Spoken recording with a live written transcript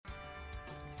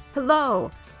Hello,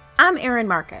 I'm Erin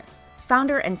Marcus,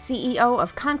 founder and CEO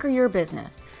of Conquer Your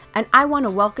Business, and I want to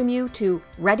welcome you to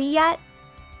Ready Yet?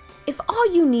 If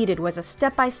all you needed was a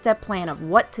step-by-step plan of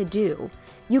what to do,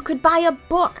 you could buy a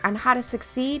book on how to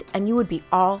succeed and you would be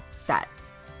all set.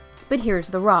 But here's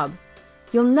the rub.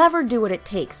 You'll never do what it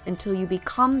takes until you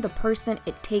become the person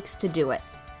it takes to do it.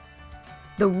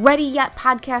 The Ready Yet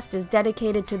podcast is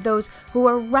dedicated to those who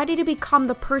are ready to become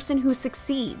the person who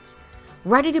succeeds,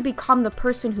 ready to become the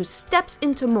person who steps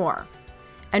into more,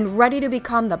 and ready to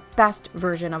become the best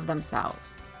version of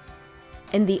themselves.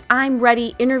 In the I'm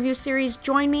Ready interview series,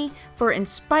 join me for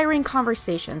inspiring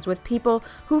conversations with people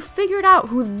who figured out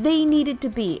who they needed to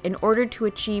be in order to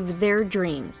achieve their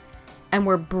dreams and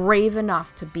were brave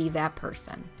enough to be that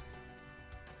person.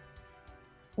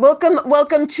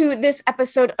 Welcome to this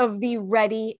episode of the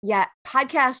Ready Yet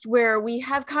podcast, where we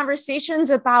have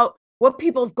conversations about what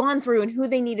people have gone through and who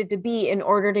they needed to be in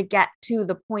order to get to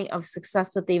the point of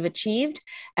success that they've achieved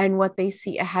and what they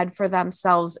see ahead for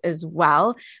themselves as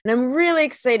well. And I'm really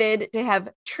excited to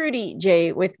have Trudy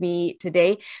J with me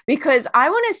today, because I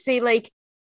want to say,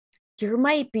 you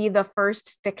might be the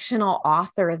first fictional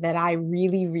author that I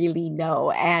really, really know.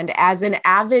 And as an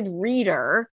avid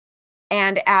reader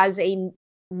and as a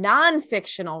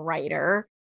non-fictional writer,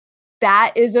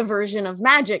 that is a version of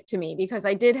magic to me, because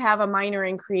I did have a minor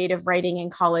in creative writing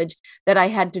in college that I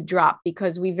had to drop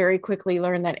because we very quickly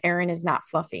learned that Erin is not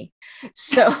fluffy.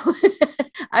 So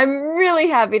I'm really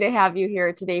happy to have you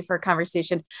here today for a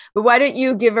conversation. But why don't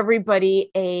you give everybody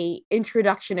an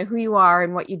introduction of who you are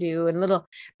and what you do, and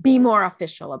be more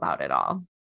official about it all.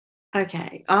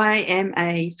 Okay, I am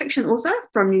a fiction author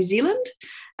from New Zealand.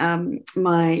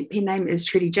 My pen name is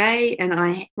Trudy J, and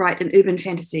I write an urban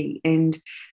fantasy and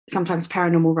sometimes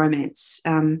paranormal romance.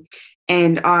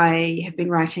 And I have been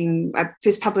writing, I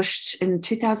first published in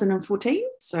 2014,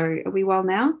 so a wee while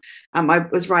now. I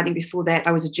was writing before that.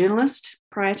 I was a journalist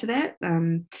prior to that.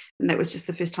 And that was just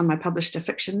the first time I published a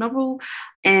fiction novel.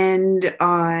 And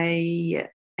I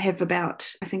have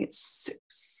about, I think it's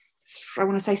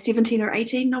 17 or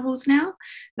 18 novels now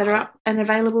that are up and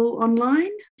available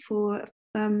online for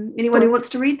anyone who wants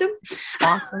to read them.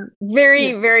 Awesome.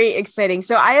 Very exciting.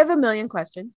 So I have a million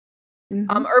questions.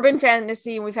 Mm-hmm. Urban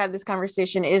fantasy, and we've had this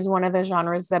conversation, is one of the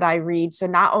genres that I read. So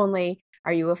not only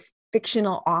are you a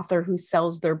fictional author who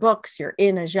sells their books, you're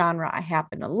in a genre I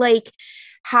happen to like.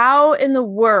 How in the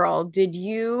world did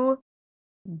you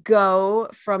go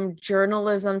from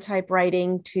journalism type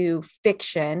writing to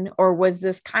fiction? Or was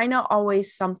this kind of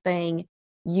always something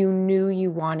you knew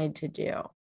you wanted to do?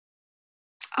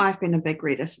 I've been a big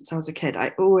reader since I was a kid.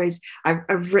 I've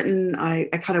written, I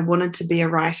kind of wanted to be a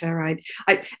writer.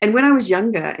 And when I was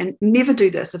younger, and never do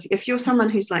this, if you're someone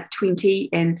who's like 20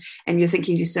 and you're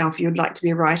thinking to yourself, you'd like to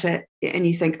be a writer, and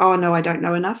you think, oh no, I don't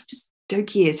know enough, just who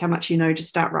cares how much you know, just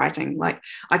start writing. Like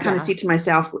I kind of said to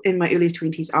myself in my early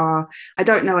 20s, I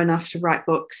don't know enough to write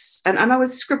books. And I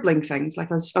was scribbling things,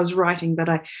 like I was writing,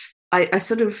 but I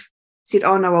sort of said,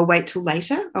 oh no, I'll wait till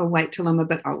later. I'll wait till I'm a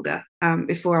bit older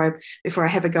before I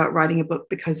have a go at writing a book,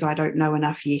 because I don't know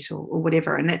enough yet, or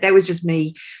whatever. And that was just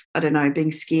me, I don't know,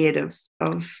 being scared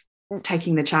of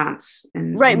taking the chance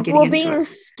and getting into being it.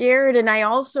 Scared. And I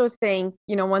also think,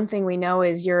 one thing we know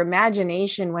is your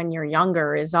imagination when you're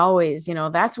younger is always,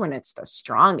 that's when it's the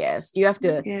strongest. You have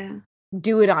to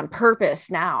do it on purpose.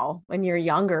 Now, when you're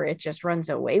younger, it just runs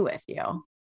away with you.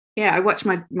 Yeah, I watch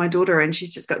my daughter, and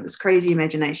she's just got this crazy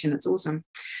imagination. It's awesome.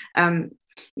 So and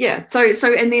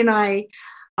then I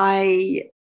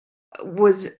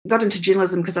got into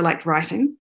journalism because I liked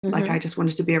writing. Mm-hmm. Like I just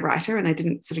wanted to be a writer, and I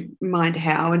didn't sort of mind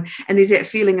how. And there's that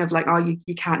feeling of like,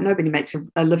 you can't. Nobody makes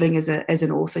a living as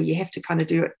an author. You have to kind of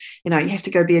do it. You have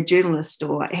to go be a journalist,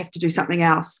 or have to do something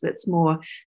else that's more,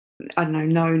 I don't know,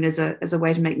 known as a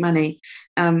way to make money.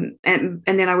 And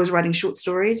then I was writing short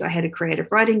stories. I had a creative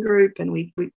writing group, and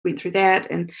we went through that.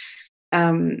 And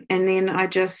then I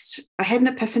had an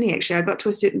epiphany, actually. I got to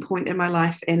a certain point in my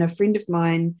life, and a friend of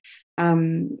mine,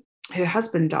 her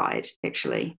husband died,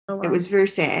 actually. Oh, wow. It was very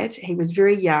sad. He was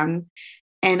very young.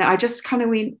 And I just kind of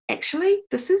went, actually,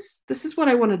 this is what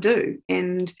I want to do.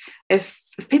 And if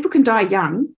people can die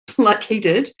young, like he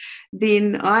did,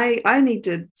 then I need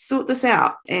to sort this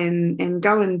out and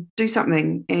go and do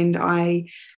something. And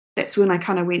that's when I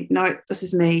kind of went, no, this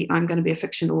is me. I'm going to be a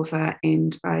fiction author.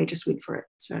 And I just went for it.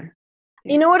 So,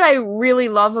 yeah. You know what I really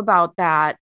love about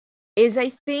that is I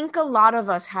think a lot of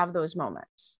us have those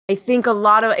moments. I think a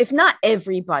lot of, if not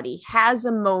everybody, has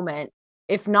a moment,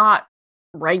 if not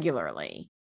regularly,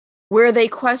 where they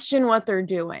question what they're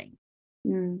doing,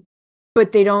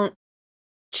 but they don't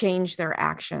change their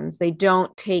actions. They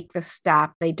don't take the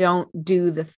step. They don't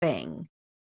do the thing.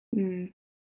 Mm.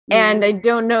 And I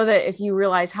don't know that if you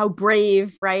realize how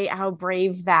brave, right? How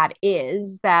brave that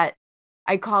is, that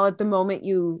I call it the moment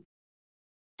you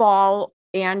fall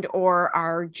and or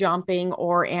are jumping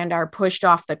or and are pushed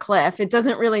off the cliff. It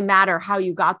doesn't really matter how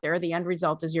you got there. The end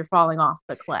result is you're falling off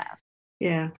the cliff.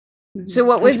 Yeah. Mm-hmm. So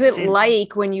what was 100%. it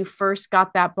like when you first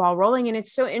got that ball rolling? And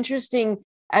it's so interesting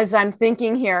as I'm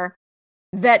thinking here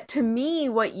that to me,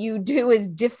 what you do is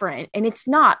different, and it's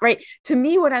not, right? To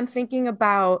me, what I'm thinking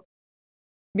about,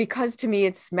 because to me,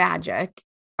 it's magic.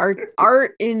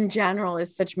 Art in general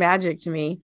is such magic to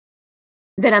me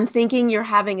that I'm thinking you're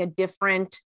having a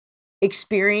different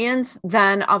experience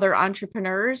than other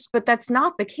entrepreneurs, but that's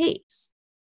not the case.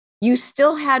 You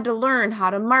still had to learn how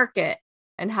to market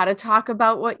and how to talk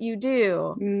about what you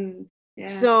do. Yeah.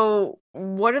 So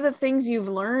what are the things you've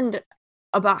learned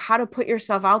about how to put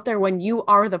yourself out there when you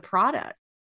are the product?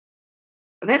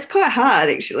 That's quite hard,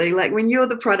 actually. Like when you're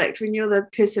the product, when you're the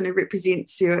person who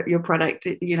represents your product,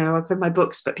 you know, I've read my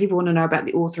books, but people want to know about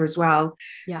the author as well.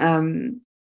 Yes.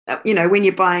 You know, when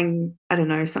you're buying, I don't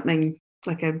know, something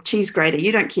like a cheese grater,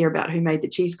 you don't care about who made the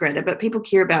cheese grater, but people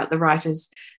care about the writers,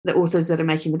 the authors that are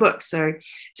making the books. So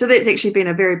that's actually been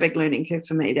a very big learning curve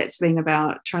for me. That's been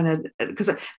about trying to,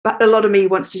 but a lot of me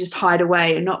wants to just hide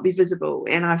away and not be visible.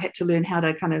 And I've had to learn how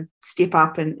to kind of step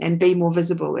up and be more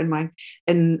visible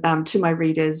to my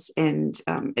readers and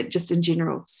just in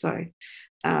general. So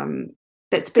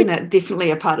that's been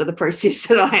definitely a part of the process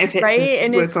that I have had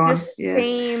to work on. It's the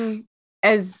same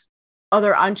as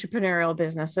other entrepreneurial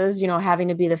businesses, you know, having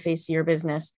to be the face of your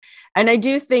business. And I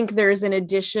do think there's an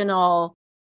additional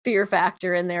fear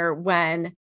factor in there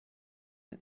when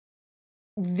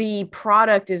the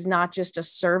product is not just a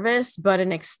service, but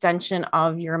an extension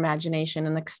of your imagination,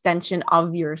 an extension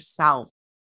of yourself.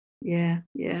 Yeah.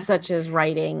 Such as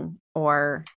writing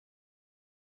or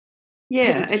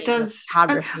it does.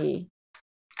 Photography.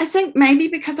 I think maybe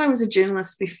because I was a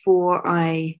journalist before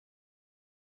I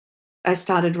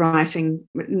started writing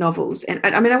novels. And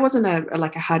I mean, I wasn't a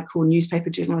hardcore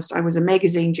newspaper journalist. I was a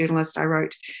magazine journalist. I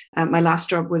wrote, my last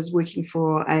job was working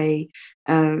for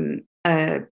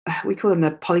we call them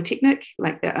a polytechnic.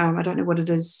 Like, I don't know what it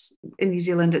is in New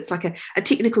Zealand. It's like a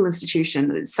technical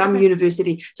institution. It's some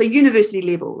university. So university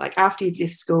level, like after you've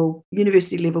left school,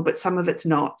 university level, but some of it's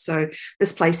not. So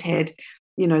this place had,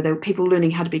 you know, there were people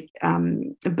learning how to be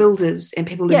builders and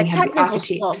people learning how to be architects.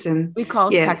 Schools. And we call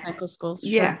it technical schools.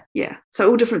 Sure. Yeah. So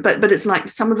all different, but it's like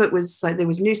some of it was like there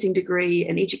was nursing degree,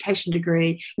 an education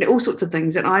degree, you know, all sorts of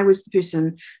things. And I was the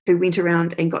person who went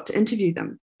around and got to interview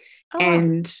them. Oh.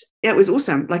 And it was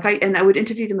awesome. I would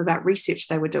interview them about research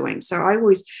they were doing. So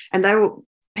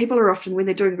people are often, when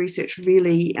they're doing research,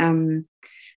 really,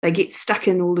 they get stuck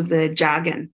in all of the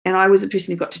jargon. And I was the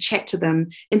person who got to chat to them,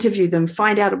 interview them,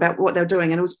 find out about what they're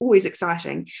doing. And it was always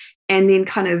exciting. And then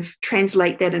kind of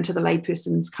translate that into the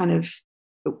layperson's kind of,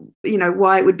 you know,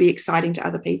 why it would be exciting to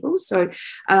other people. So,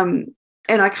 and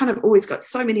I kind of always got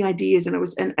so many ideas, and it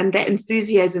was, and that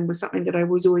enthusiasm was something that I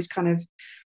was always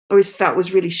felt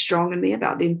was really strong in me,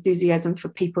 about the enthusiasm for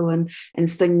people and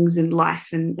things and life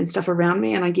and stuff around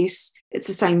me. And I guess it's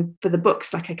the same for the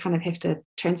books. Like I kind of have to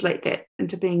translate that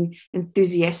into being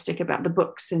enthusiastic about the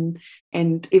books and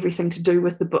everything to do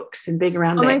with the books and being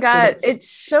around that. Oh my God, it's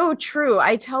so true.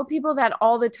 I tell people that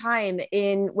all the time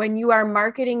when you are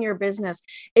marketing your business.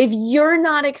 If you're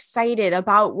not excited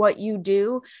about what you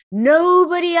do,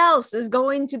 nobody else is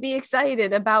going to be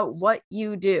excited about what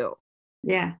you do.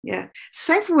 Yeah.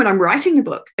 Same for when I'm writing a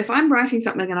book. If I'm writing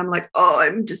something and I'm like, oh,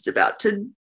 I'm just about to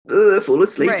fall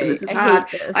asleep, and this is hard.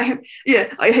 I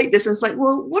hate this. And it's like,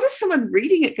 well, what is someone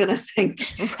reading it going to think?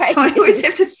 Right. So I always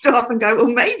have to stop and go,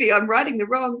 well, maybe I'm writing the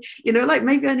wrong, you know, like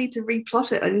maybe I need to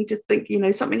replot it. I need to think, you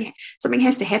know, something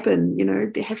has to happen. You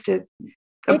know,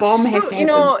 a bomb has to happen. You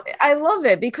know, I love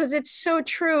it because it's so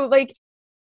true. Like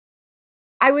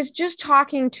I was just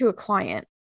talking to a client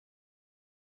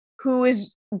who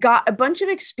is got a bunch of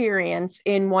experience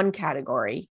in one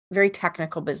category, very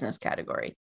technical business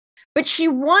category, but she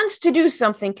wants to do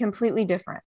something completely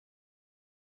different.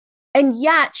 And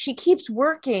yet she keeps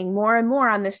working more and more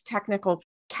on this technical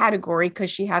category because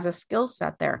she has a skill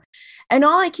set there. And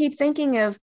all I keep thinking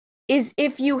of is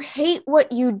if you hate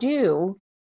what you do,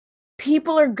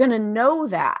 people are going to know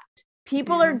that.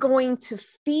 People are going to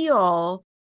feel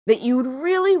that you would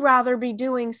really rather be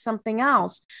doing something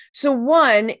else. So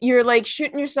one, you're like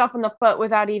shooting yourself in the foot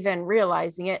without even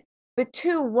realizing it. But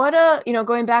two,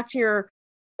 going back to your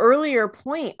earlier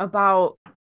point about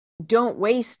don't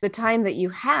waste the time that you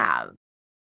have.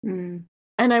 And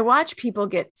I watch people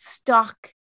get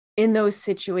stuck in those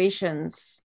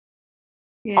situations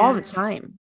all the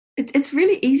time. It's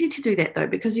really easy to do that though,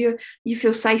 because you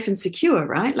feel safe and secure,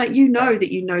 right? Like, you know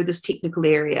that you know this technical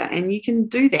area and you can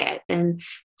do that. And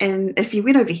if you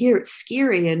went over here, it's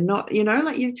scary and not,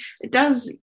 like it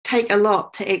does take a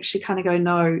lot to actually kind of go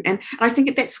no. And I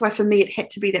think that's why for me it had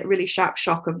to be that really sharp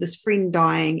shock of this friend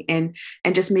dying and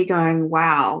just me going,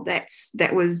 wow, that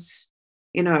was,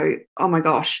 oh my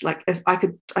gosh, like if I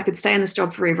could stay in this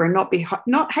job forever and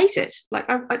not hate it. Like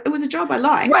it was a job I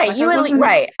liked. Right. Like,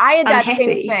 right. I had that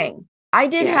unhappy. same thing. I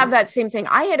did have that same thing.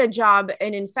 I had a job.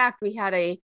 And in fact, we had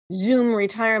a Zoom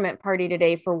retirement party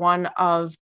today for one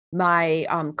of my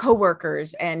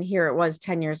coworkers. And here it was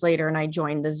 10 years later. And I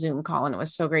joined the Zoom call and it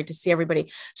was so great to see everybody.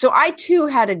 So I too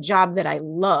had a job that I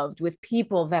loved with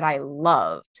people that I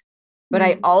loved, but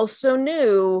I also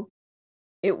knew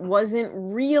it wasn't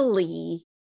really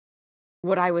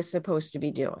what I was supposed to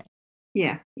be doing.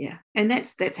 Yeah. And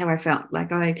that's how I felt.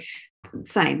 Like I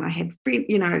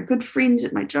had good friends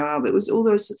at my job. It was all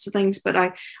those sorts of things, but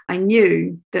I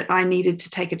knew that I needed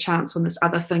to take a chance on this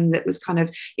other thing that was kind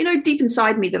of, deep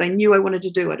inside me that I knew I wanted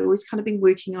to do. I'd always kind of been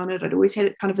working on it. I'd always had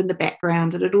it kind of in the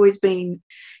background. It had always been,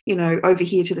 over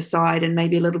here to the side and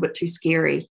maybe a little bit too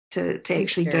scary to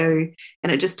actually do.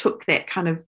 And it just took that kind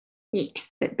of,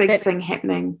 that big thing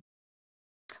happening.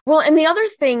 Well, and the other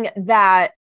thing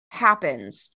that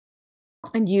happens,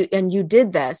 and you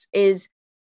did this, is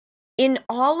in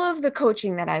all of the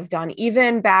coaching that I've done,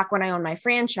 even back when I owned my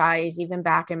franchise, even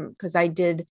back because I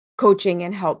did coaching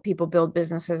and help people build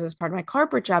businesses as part of my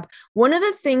corporate job, one of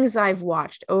the things I've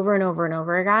watched over and over and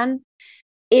over again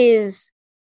is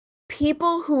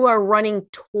people who are running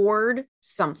toward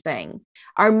something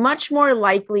are much more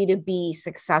likely to be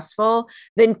successful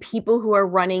than people who are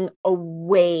running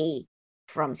away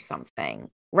from something,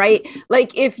 right?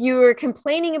 Like if you're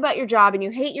complaining about your job and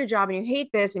you hate your job and you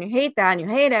hate this and you hate that and you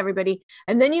hate everybody,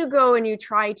 and then you go and you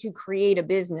try to create a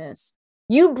business,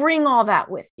 you bring all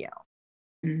that with you.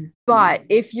 Mm-hmm. But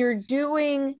if you're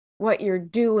doing what you're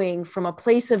doing from a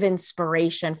place of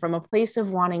inspiration, from a place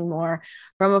of wanting more,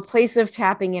 from a place of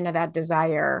tapping into that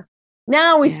desire,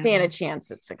 now we stand a chance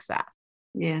at success.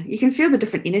 Yeah, you can feel the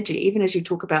different energy, even as you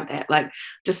talk about that, like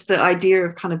just the idea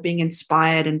of kind of being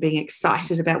inspired and being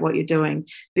excited about what you're doing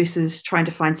versus trying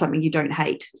to find something you don't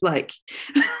hate. Like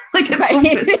it's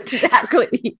right.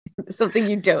 Exactly. Something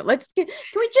you don't. Can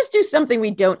we just do something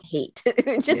we don't hate?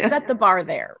 Just set the bar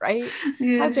there, right?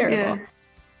 Yeah, how terrible. Yeah.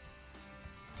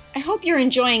 I hope you're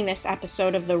enjoying this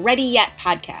episode of the Ready Yet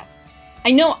podcast.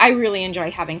 I know I really enjoy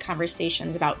having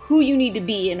conversations about who you need to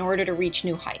be in order to reach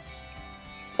new heights.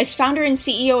 As founder and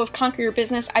CEO of Conquer Your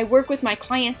Business, I work with my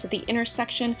clients at the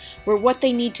intersection where what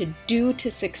they need to do to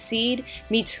succeed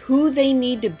meets who they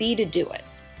need to be to do it.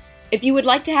 If you would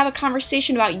like to have a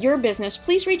conversation about your business,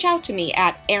 please reach out to me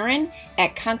at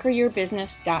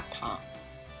Erin@conqueryourbusiness.com.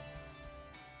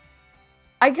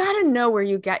 I gotta know where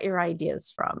you get your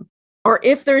ideas from. Or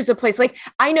if there's a place, like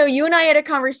I know you and I had a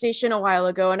conversation a while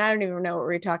ago and I don't even know what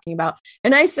we were talking about.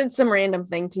 And I said some random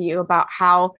thing to you about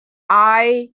how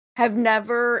I have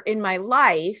never in my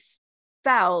life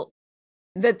felt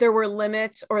that there were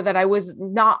limits or that I was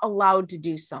not allowed to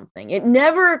do something. It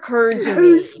never occurred to me.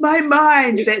 Blows my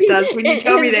mind, that does, when you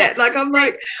tell me that. Like, I'm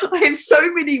like, I have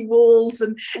so many walls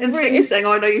and things saying,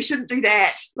 oh, no, you shouldn't do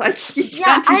that. Like,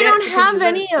 I don't have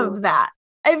any of that.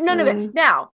 I have none of it.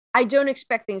 Now, I don't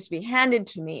expect things to be handed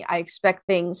to me. I expect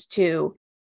things to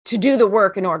do the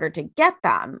work in order to get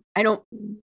them. I don't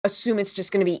assume it's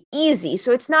just going to be easy.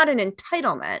 So it's not an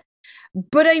entitlement,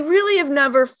 but I really have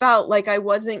never felt like I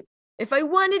wasn't, if I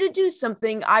wanted to do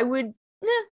something, I could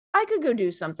go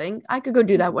do something. I could go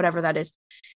do that, whatever that is.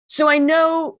 So I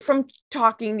know from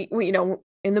talking,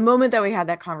 in the moment that we had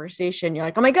that conversation, you're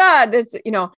like, oh my God, that's,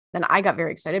 then I got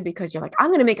very excited because you're like, I'm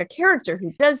going to make a character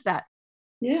who does that.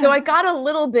 Yeah. So I got a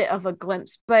little bit of a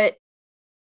glimpse, but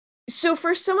so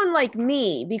for someone like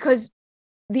me, because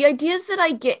the ideas that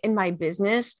I get in my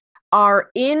business are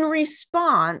in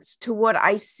response to what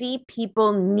I see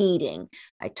people needing.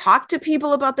 I talk to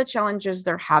people about the challenges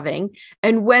they're having.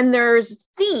 And when there's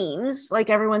themes, like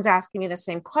everyone's asking me the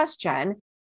same question,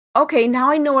 okay,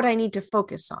 now I know what I need to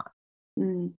focus on.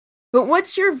 Mm. But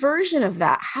what's your version of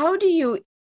that? How do you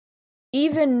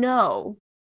even know?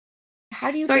 How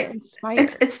do you get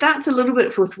inspired? It starts a little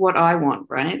bit with what I want,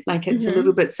 right? Like it's a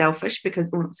little bit selfish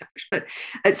because, well, not selfish, but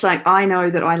it's like I know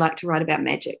that I like to write about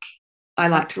magic. I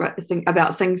like to think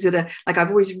about things that are like, I've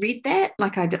always read that.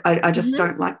 Like I just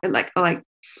don't like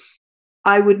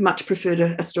I would much prefer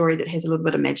a story that has a little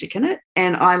bit of magic in it,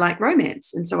 and I like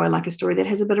romance, and so I like a story that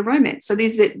has a bit of romance. So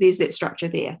there's that structure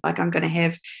there. Like I'm going to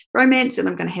have romance, and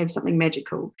I'm going to have something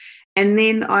magical, and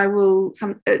then I will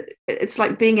it's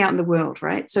like being out in the world,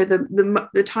 right? So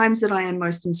the times that I am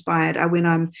most inspired are when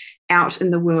I'm out in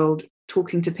the world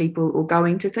talking to people or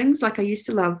going to things. Like I used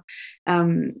to love.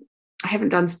 I haven't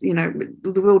done,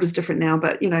 the world is different now,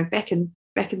 but back in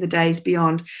the days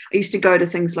beyond, I used to go to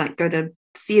things like go to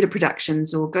theatre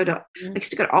productions or I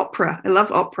used to go to opera. I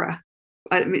love opera.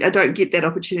 I mean, I don't get that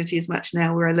opportunity as much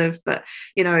now where I live, but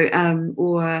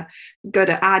or go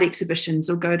to art exhibitions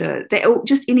or go to that, or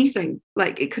just anything.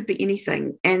 Like it could be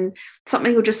anything, and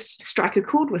something will just strike a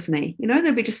chord with me.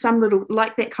 There'll be just some little,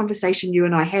 like that conversation you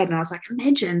and I had, and I was like,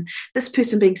 imagine this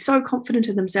person being so confident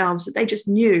in themselves that they just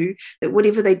knew that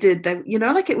whatever they did, they,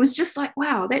 like it was just like,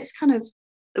 wow, that's kind of,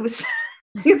 it was.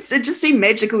 It just seemed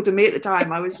magical to me at the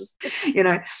time. I was just,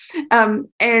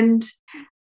 and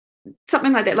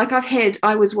something like that. Like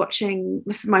I was watching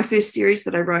my first series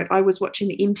that I wrote. I was watching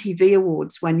the MTV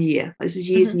Awards one year. This is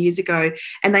years and years ago.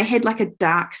 And they had like a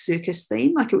dark circus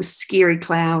theme. Like it was scary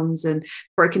clowns and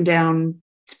broken down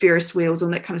Ferris wheels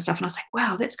and that kind of stuff. And I was like,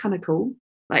 wow, that's kind of cool.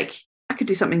 Like I could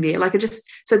do something there. Like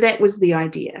so that was the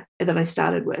idea that I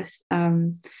started with.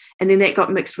 And then that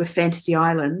got mixed with Fantasy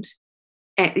Island.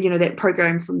 That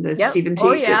program from the 70s.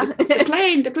 Oh yeah,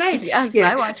 the plane. Yes,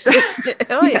 yeah. I watched it.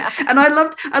 Oh yeah. And I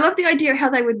loved the idea of how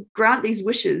they would grant these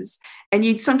wishes, and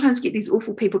you'd sometimes get these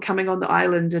awful people coming on the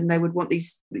island, and they would want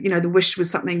these. The wish was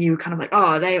something you were kind of like,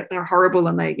 oh, they're horrible,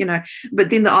 and they,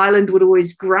 But then the island would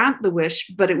always grant the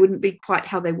wish, but it wouldn't be quite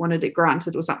how they wanted it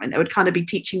granted or something. They would kind of be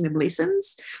teaching them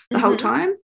lessons the whole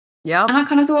time. Yeah. And I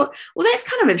kind of thought, well, that's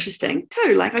kind of interesting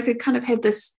too. Like I could kind of have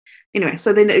this. Anyway,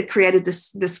 so then it created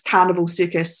this carnival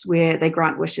circus where they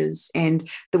grant wishes, and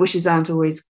the wishes don't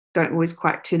always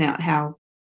quite turn out how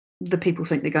the people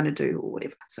think they're going to do or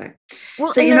whatever. So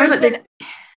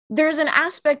there's an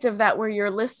aspect of that where you're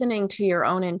listening to your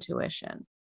own intuition,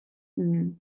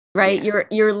 right? Yeah.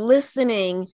 You're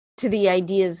listening to the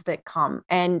ideas that come,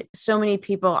 and so many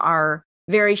people are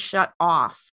very shut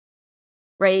off,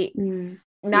 right?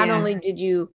 Not only did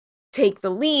you take the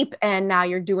leap and now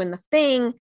you're doing the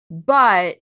thing,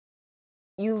 but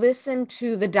you listen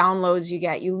to the downloads you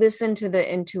get. You listen to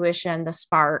the intuition, the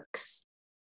sparks.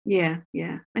 Yeah.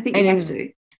 I think you have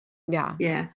to.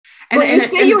 Yeah. And you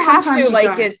say you have to,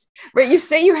 like it's right. You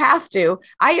say you have to.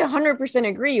 I 100%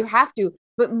 agree. You have to,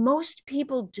 but most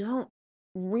people don't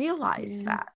realize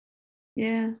that.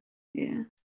 Yeah.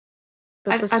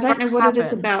 I don't know what it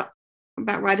is about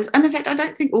writers, and in fact I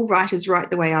don't think all writers write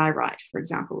the way I write. For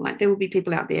example, like there will be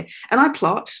people out there, and I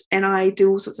plot and I do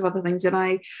all sorts of other things, and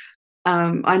I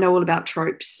know all about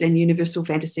tropes and universal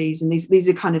fantasies, and these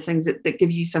are kind of things that give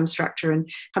you some structure,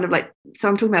 and kind of like, so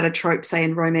I'm talking about a trope, say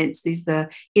in romance, there's the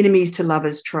enemies to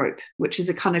lovers trope, which is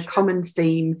a kind of common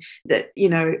theme that,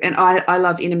 and I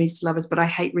love enemies to lovers, but I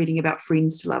hate reading about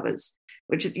friends to lovers,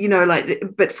 which is,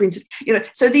 but friends,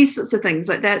 so these sorts of things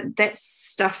like that's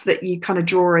stuff that you kind of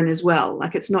draw in as well.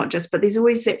 Like it's not just, but there's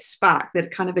always that spark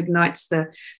that kind of ignites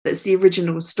that's the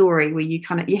original story, where you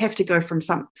have to go from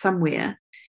somewhere,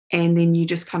 and then you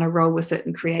just kind of roll with it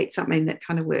and create something that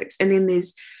kind of works. And then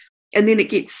it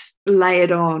gets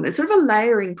layered on. It's sort of a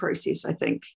layering process, I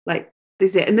think. Like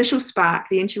there's that initial spark,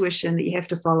 the intuition that you have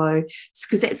to follow,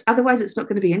 because otherwise it's not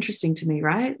going to be interesting to me,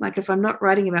 right? Like if I'm not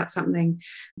writing about something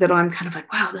that I'm kind of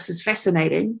like, wow, this is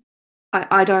fascinating,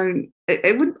 I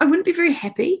wouldn't be very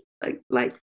happy.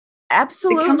 Like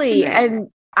absolutely. And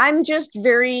I'm just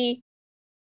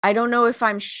I don't know if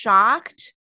I'm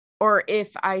shocked or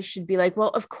if I should be like, well,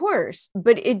 of course,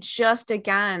 but it just,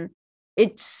 again,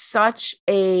 it's such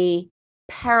a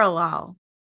parallel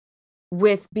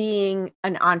with being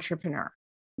an entrepreneur.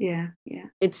 Yeah.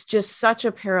 It's just such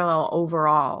a parallel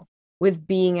overall with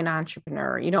being an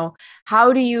entrepreneur.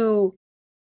 How do you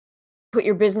put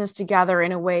your business together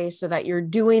in a way so that you're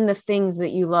doing the things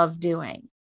that you love doing?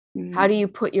 How do you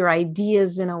put your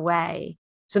ideas in a way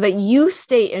so that you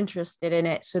stay interested in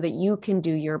it, so that you can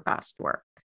do your best work?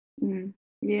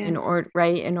 Yeah. In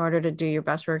order to do your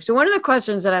best work. So one of the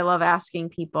questions that I love asking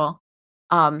people,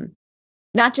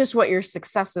 not just what your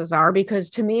successes are, because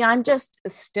to me, I'm just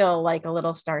still like a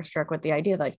little starstruck with the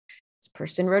idea like this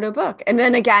person wrote a book. And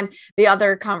then again, the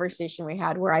other conversation we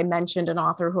had where I mentioned an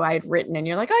author who I had written, and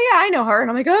you're like, oh yeah, I know her. And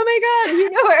I'm like, oh my God,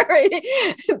 you know her, right?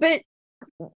 But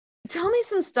tell me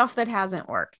some stuff that hasn't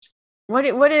worked. What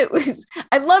it was.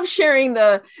 I love sharing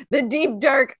the deep,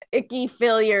 dark, icky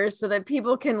failures so that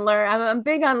people can learn. I'm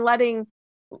big on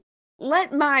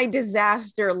let my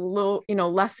disaster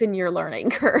lessen your learning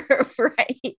curve,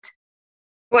 right?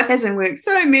 What hasn't worked?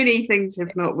 So many things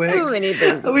have not worked. So many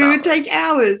things. We would take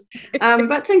hours,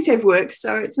 but things have worked,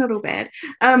 so it's not all bad.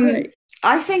 Right.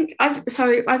 I think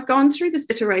I've gone through this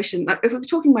iteration. If we're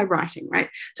talking my writing, right?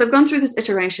 So I've gone through this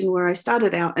iteration where I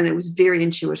started out and it was very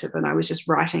intuitive, and I was just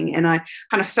writing, and I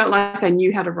kind of felt like I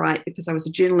knew how to write because I was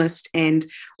a journalist, and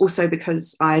also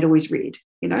because I had always read.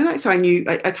 So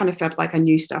I kind of felt like I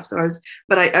knew stuff. So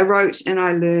I wrote and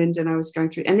I learned and I was going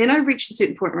through. And then I reached a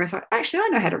certain point where I thought, actually, I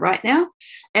know how to write now.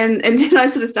 And then I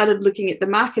sort of started looking at the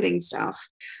marketing stuff.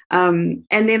 And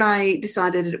then I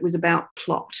decided it was about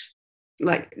plot.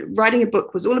 Like writing a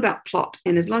book was all about plot.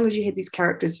 And as long as you had these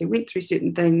characters who went through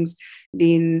certain things,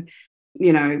 then,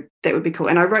 that would be cool.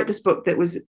 And I wrote this book that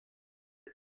was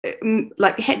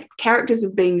like had characters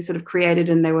of being sort of created,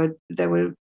 and they were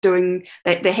doing,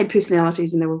 they had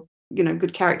personalities and they were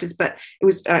good characters, but it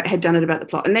was had done it about the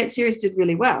plot, and that series did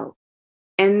really well.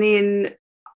 And then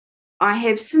I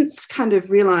have since kind of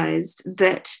realized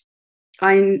that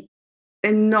it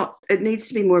needs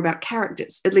to be more about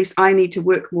characters. At least I need to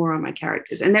work more on my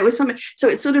characters, and that was something. So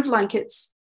it's sort of like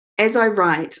as I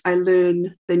write, I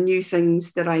learn the new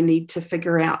things that I need to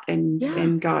figure out and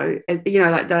go, like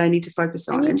that I need to focus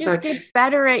on. And you just get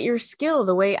better at your skill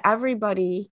the way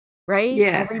everybody. Right?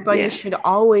 Yeah. Everybody should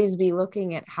always be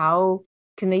looking at how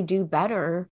can they do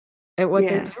better at what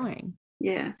they're doing.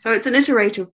 Yeah. So it's an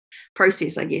iterative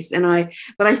process, I guess.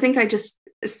 But I think I just,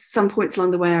 some points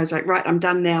along the way, I was like, right, I'm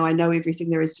done now. I know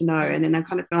everything there is to know. And then I've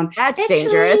kind of gone, that's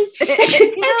dangerous.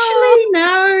 Actually,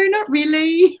 no, not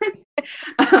really.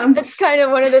 That's kind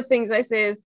of one of the things I say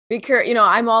is, because,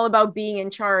 I'm all about being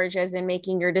in charge, as in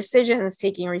making your decisions,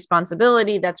 taking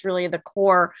responsibility. That's really the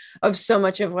core of so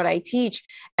much of what I teach.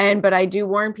 But I do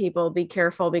warn people, be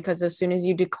careful, because as soon as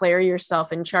you declare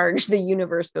yourself in charge, the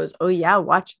universe goes, oh yeah,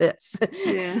 watch this.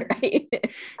 Yeah. Right?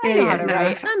 I know how to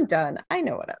write. I'm done. I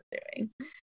know what I'm doing.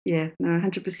 Yeah, no,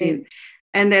 100%.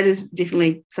 And that is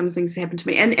definitely some things that happened to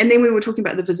me. And then we were talking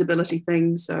about the visibility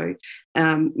thing. So,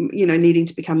 needing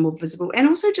to become more visible. And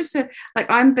also just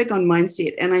I'm big on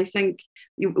mindset. And I think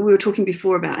we were talking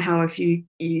before about how if you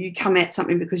come at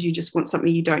something because you just want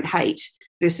something you don't hate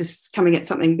versus coming at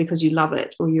something because you love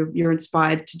it or you're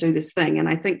inspired to do this thing. And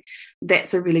I think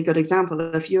that's a really good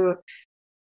example.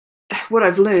 What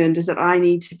I've learned is that I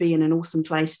need to be in an awesome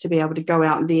place to be able to go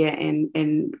out there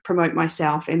and promote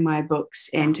myself and my books,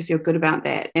 and to feel good about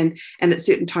that. And at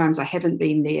certain times I haven't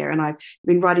been there, and I've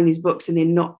been writing these books and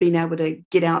then not being able to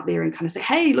get out there and kind of say,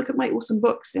 hey, look at my awesome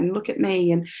books and look at me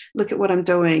and look at what I'm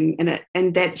doing.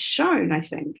 And that's shown, I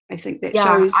think that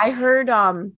shows. I heard,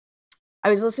 I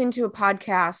was listening to a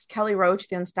podcast, Kelly Roach,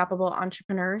 the Unstoppable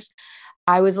Entrepreneurs.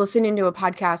 I was listening to a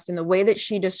podcast, and the way that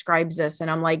she describes this,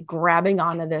 and I'm like grabbing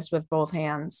onto this with both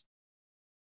hands.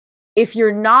 If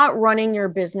you're not running your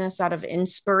business out of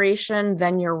inspiration,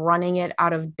 then you're running it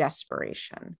out of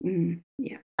desperation.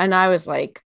 Yeah. And I was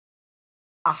like,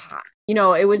 aha,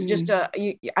 it was just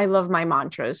I love my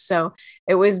mantras. So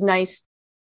it was nice,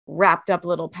 wrapped up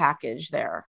little package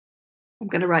there. I'm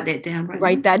going to write that down.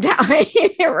 Write that down.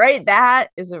 Right. That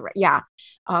is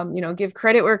give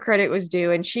credit where credit was due.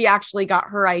 And she actually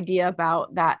got her idea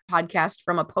about that podcast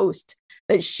from a post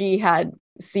that she had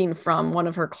seen from one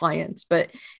of her clients.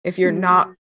 But if you're not,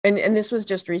 and this was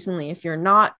just recently, if you're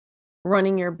not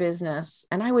running your business,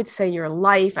 and I would say your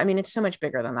life, I mean, it's so much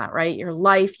bigger than that, right? Your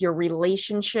life, your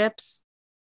relationships.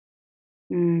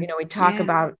 We talk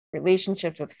about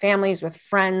relationships with families, with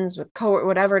friends, with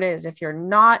whatever it is. If you're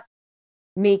not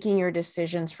making your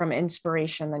decisions from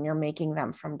inspiration, then you're making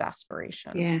them from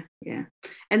desperation. Yeah.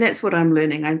 And that's what I'm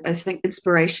learning. I think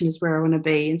inspiration is where I want to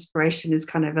be. Inspiration is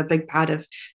kind of a big part of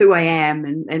who I am.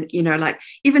 And like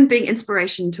even being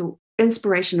inspirational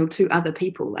to other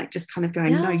people, like just kind of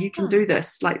going, no, you can do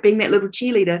this, like being that little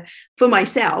cheerleader for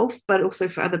myself, but also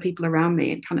for other people around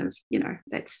me. And kind of,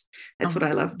 that's what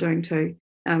I love doing too.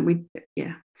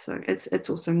 So it's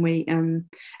awesome. And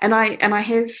I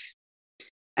have,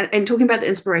 and talking about the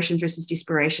inspiration versus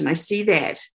desperation, I see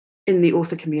that in the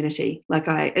author community. Like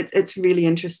it's really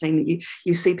interesting that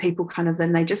you see people kind of,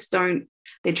 then they just don't,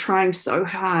 they're trying so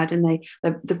hard, and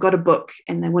they've got a book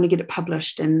and they want to get it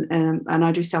published, and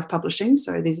I do self-publishing,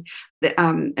 so there's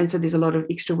a lot of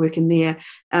extra work in there,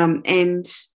 and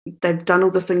they've done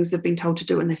all the things they've been told to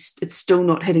do, and it's still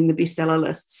not hitting the bestseller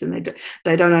lists, and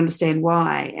they don't understand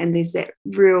why. And there's that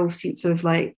real sense of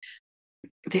like,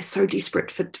 they're so desperate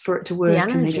for it to work,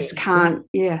 and they just can't.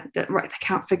 They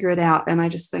can't figure it out. And I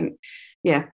just think,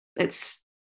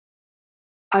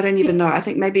 I don't even know. I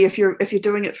think maybe if you're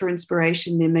doing it for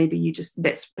inspiration, then maybe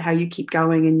that's how you keep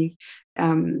going,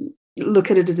 and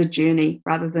look at it as a journey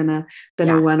rather than a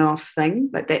one-off thing.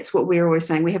 But that's what we're always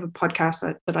saying. We have a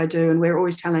podcast that I do, and we're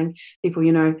always telling people,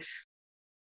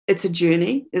 it's a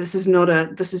journey. This is not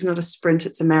a sprint,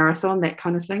 it's a marathon, that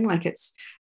kind of thing. Like,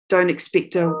 don't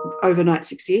expect a overnight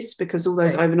success, because all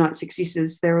those overnight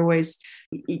successes, they're always,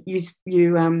 you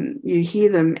hear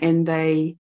them and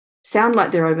they sound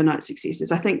like they're overnight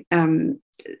successes. I think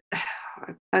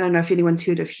I don't know if anyone's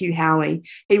heard of Hugh Howey.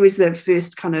 He was the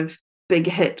first kind of big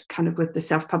hit kind of with the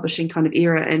self-publishing kind of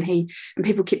era, and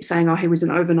people kept saying, oh, he was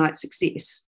an overnight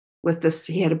success with this.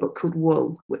 He had a book called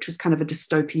Wool, which was kind of a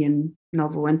dystopian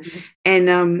novel, and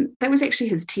that was actually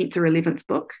his 10th or 11th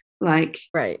book. Like,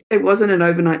 it wasn't an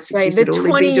overnight success the at all.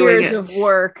 20 years of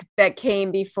work that came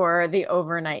before the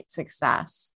overnight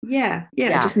success. Yeah.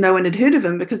 Just no one had heard of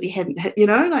him because he hadn't,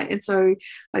 and so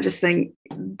I just think,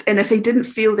 and if he didn't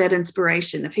feel that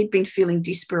inspiration, if he'd been feeling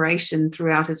desperation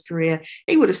throughout his career,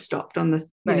 he would have stopped on the,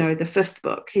 the 5th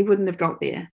book. He wouldn't have got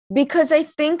there. Because I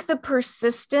think the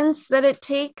persistence that it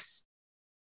takes,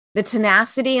 the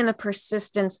tenacity and the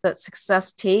persistence that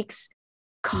success takes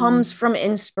comes from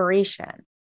inspiration.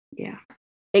 Yeah.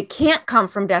 It can't come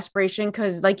from desperation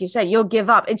because, like you said, you'll give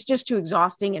up. It's just too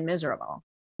exhausting and miserable.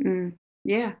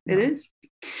 Yeah, it is.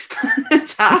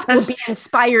 It's hard. We'll be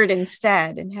inspired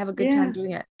instead and have a good time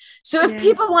doing it. So if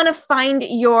people want to find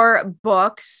your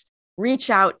books, reach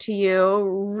out to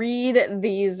you, read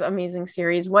these amazing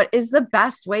series, what is the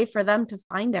best way for them to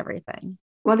find everything?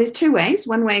 Well, there's two ways.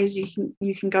 One way is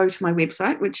you can go to my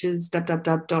website, which is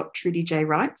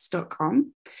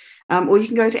www.trudyjwrites.com. Or you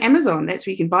can go to Amazon. That's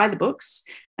where you can buy the books.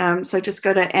 So just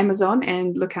go to Amazon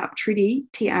and look up Trudy,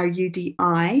 Trudi,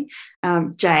 Jaye,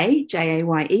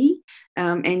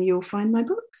 and you'll find my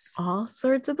books. All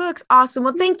sorts of books. Awesome.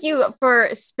 Well, thank you for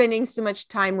spending so much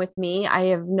time with me.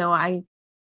 I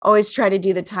always try to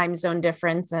do the time zone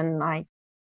difference, and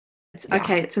it's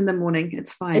okay. It's in the morning.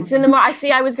 It's fine. It's in the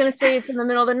morning. I was going to say it's in the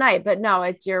middle of the night, but no,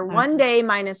 it's your 1 day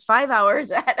minus 5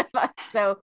 hours ahead of us.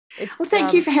 So well,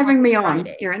 thank you for having me on,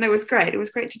 Erin. It was great. It was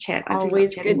great to chat.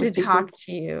 Always good to talk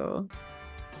to you.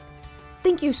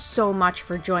 Thank you so much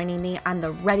for joining me on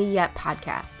the Ready Yet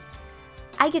podcast.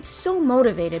 I get so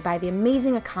motivated by the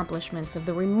amazing accomplishments of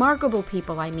the remarkable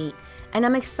people I meet, and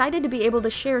I'm excited to be able to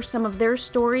share some of their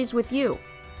stories with you.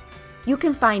 You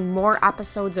can find more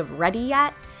episodes of Ready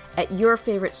Yet at your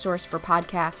favorite source for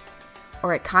podcasts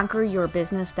or at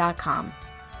conqueryourbusiness.com.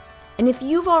 And if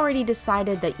you've already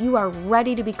decided that you are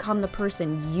ready to become the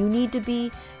person you need to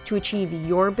be to achieve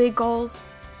your big goals,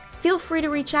 feel free to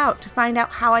reach out to find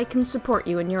out how I can support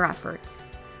you in your efforts.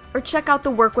 Or check out the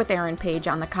Work with Erin page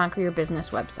on the Conquer Your Business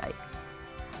website.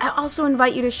 I also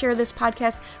invite you to share this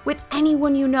podcast with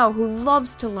anyone you know who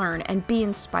loves to learn and be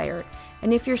inspired.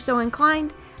 And if you're so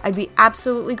inclined, I'd be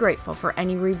absolutely grateful for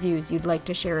any reviews you'd like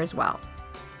to share as well.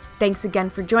 Thanks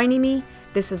again for joining me.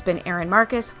 This has been Erin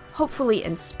Marcus, hopefully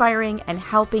inspiring and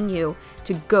helping you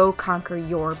to go conquer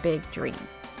your big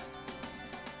dreams.